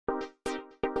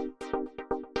Hey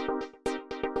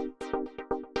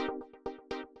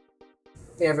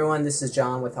everyone, this is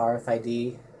John with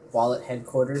RFID Wallet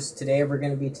Headquarters. Today we're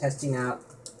going to be testing out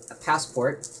a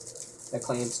passport that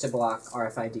claims to block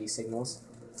RFID signals.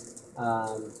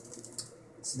 So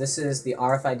this is the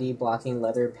RFID Blocking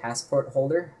Leather Passport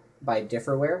Holder by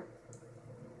DIFRwear.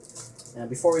 Now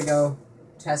before we go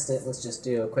test it, let's just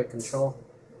do a quick control.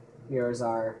 Here's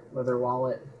our leather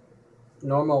wallet,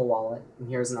 normal wallet, and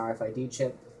here's an RFID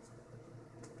chip.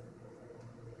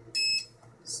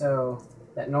 So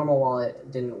that normal wallet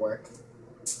didn't work.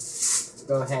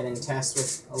 Go ahead and test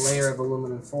with a layer of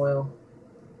aluminum foil.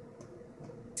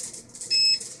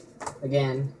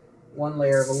 Again, one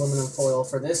layer of aluminum foil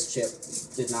for this chip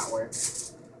did not work.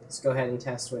 Let's go ahead and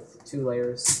test with 2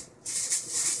 layers.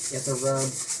 You have to rub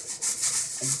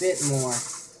a bit more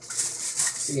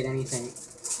to get anything.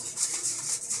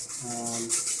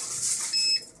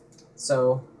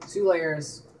 So 2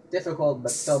 layers, difficult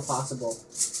but still possible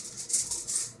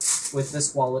with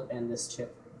this wallet and this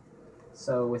chip.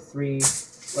 So with 3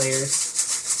 layers,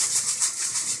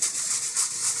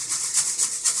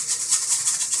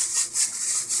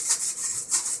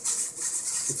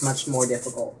 it's much more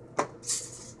difficult.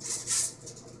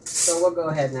 So we'll go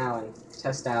ahead now and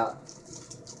test out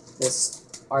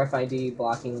this RFID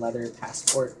Blocking Leather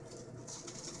Passport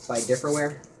by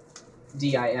DIFRwear,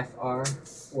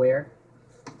 DIFRwear.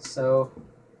 So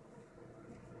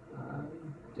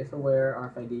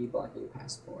DIFRwear RFID Blocking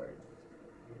Passport.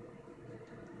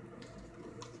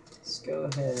 Let's go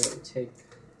ahead and take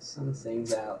some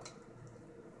things out.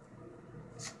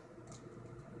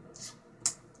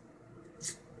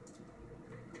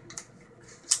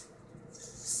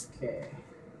 Okay,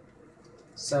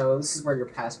 so this is where your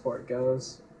passport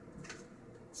goes.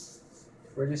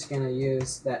 We're just going to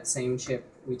use that same chip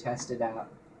we tested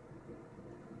out.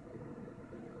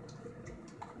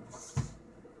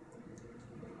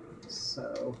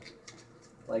 So,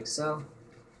 like so,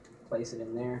 place it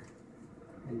in there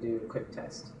and do a quick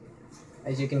test.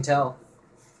 As you can tell,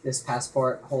 this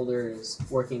passport holder is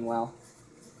working well.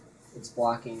 It's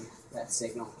blocking that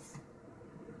signal.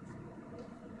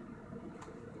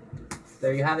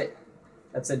 There you have it.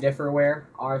 That's a DIFRwear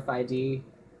RFID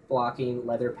Blocking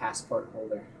Leather Passport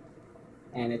Holder.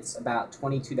 And it's about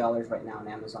 $22 right now on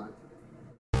Amazon.